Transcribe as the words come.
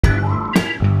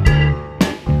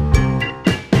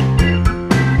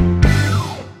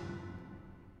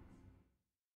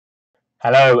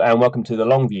Hello and welcome to the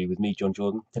long view with me, Jon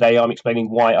Jordan. Today I'm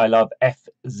explaining why I love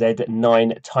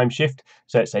FZ9 Timeshift.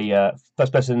 So it's a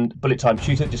first-person bullet time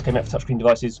shooter. Just came out for touchscreen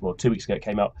devices. Well, 2 weeks ago it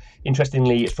came out.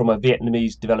 Interestingly, it's from a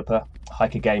Vietnamese developer,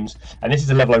 Hiker Games, and this is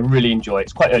a level I really enjoy.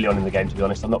 It's quite early on in the game, to be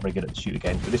honest. I'm not very good at the shooter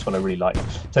games, but this one I really like.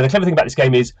 So the clever thing about this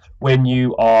game is when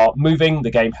you are moving,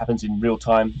 the game happens in real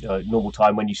time, normal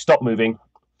time. When you stop moving,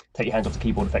 take your hands off the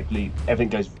keyboard, effectively everything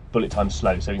goes bullet time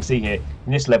slow. So you can see here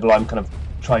in this level I'm kind of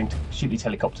trying to shoot these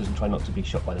helicopters and try not to be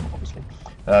shot by them, obviously.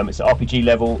 It's an RPG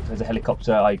level. There's a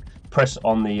helicopter. I press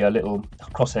on the little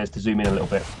crosshairs to zoom in a little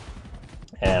bit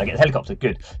and I get the helicopter.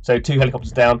 Good. So 2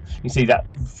 helicopters down. You can see that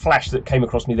flash that came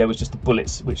across me there was just the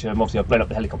bullets, which obviously I've blown up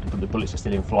the helicopter, but the bullets are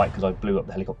still in flight because I blew up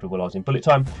the helicopter while I was in bullet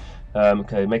time.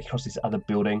 Okay, make it across this other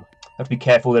building. Have to be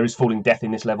careful, there is falling death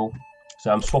in this level.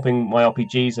 So I'm swapping my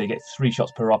RPG, so you get 3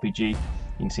 shots per RPG. You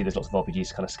can see there's lots of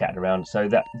RPGs kind of scattered around. So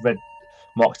that red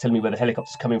mark's telling me where the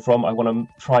helicopter's coming from. I want to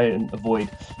try and avoid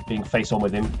being face on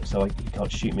with him, so he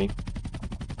can't shoot me.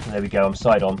 And there we go, I'm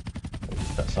side on.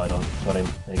 That side on, got him.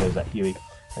 There goes that Huey.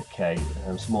 Okay,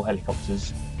 some more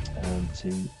helicopters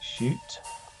to shoot.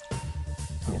 I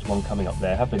think there's one coming up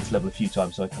there. I have been to this level a few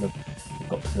times, so I kind of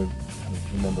got to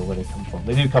remember where they come from.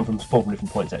 They do come from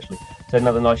different points, actually. So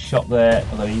another nice shot there,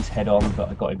 although he's head on, but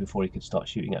I got him before he could start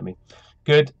shooting at me.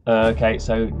 Good. Okay,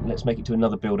 so let's make it to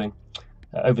another building.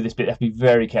 Over this bit, you have to be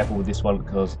very careful with this one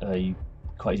because you're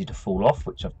quite easy to fall off,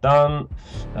 which I've done.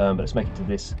 But let's make it to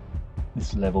this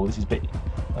level. This is a bit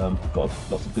got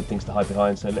lots of good things to hide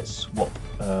behind. So let's swap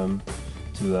to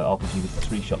RPG with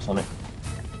 3 shots on it.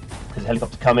 There's a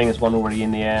helicopter coming. There's one already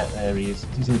in the air. There he is.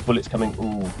 You see the bullets coming.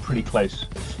 Ooh, pretty close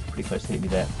to hit me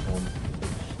there.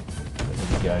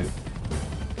 There we go.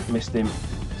 Missed him.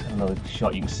 Another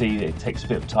shot. You can see it takes a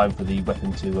bit of time for the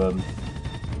weapon to be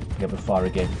able to fire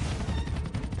again.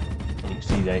 You can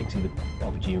see there. You can see the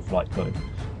RPG in flight. Got it.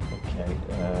 Okay.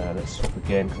 Let's swap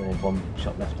again because I had 1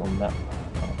 shot left on that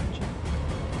RPG.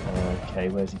 Okay.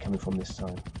 Where's he coming from this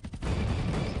time?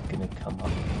 He's going to come up.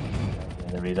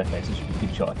 There he is. Okay, so it's a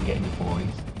good shot. I can get him before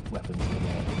his weapons can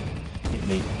hit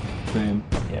me. Boom.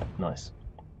 Yeah, nice.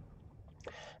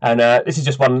 And this is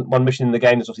just one mission in the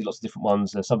game. There's obviously lots of different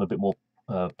ones. Some are a bit more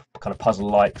kind of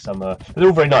puzzle-like. Some are, but they're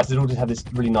all very nice. They all just have this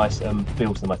really nice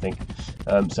feel to them, I think.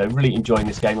 So really enjoying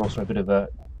this game. Also a bit of a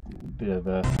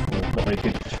not very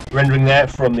good rendering there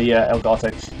from the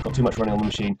Elgato. Got too much running on the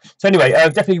machine. So anyway,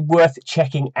 definitely worth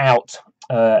checking out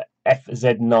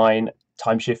FZ9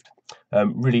 Timeshift.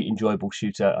 Really enjoyable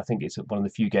shooter. I think it's one of the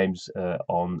few games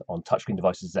on touchscreen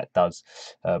devices that does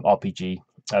FPS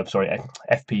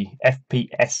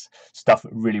stuff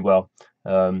really well.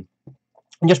 And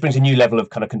just brings a new level of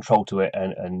kind of control to it,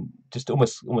 and just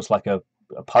almost like a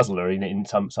puzzler in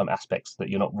some aspects that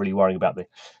you're not really worrying about the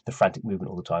frantic movement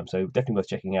all the time. So definitely worth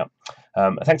checking out.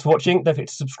 Thanks for watching. Don't forget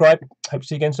to subscribe. Hope to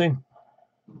see you again soon.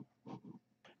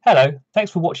 Hello.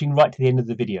 Thanks for watching right to the end of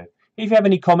the video. If you have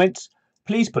any comments,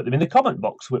 please put them in the comment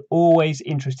box. We're always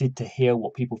interested to hear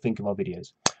what people think of our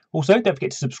videos. Also, don't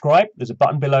forget to subscribe. There's a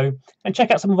button below. And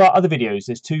check out some of our other videos.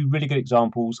 There's 2 really good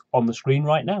examples on the screen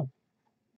right now.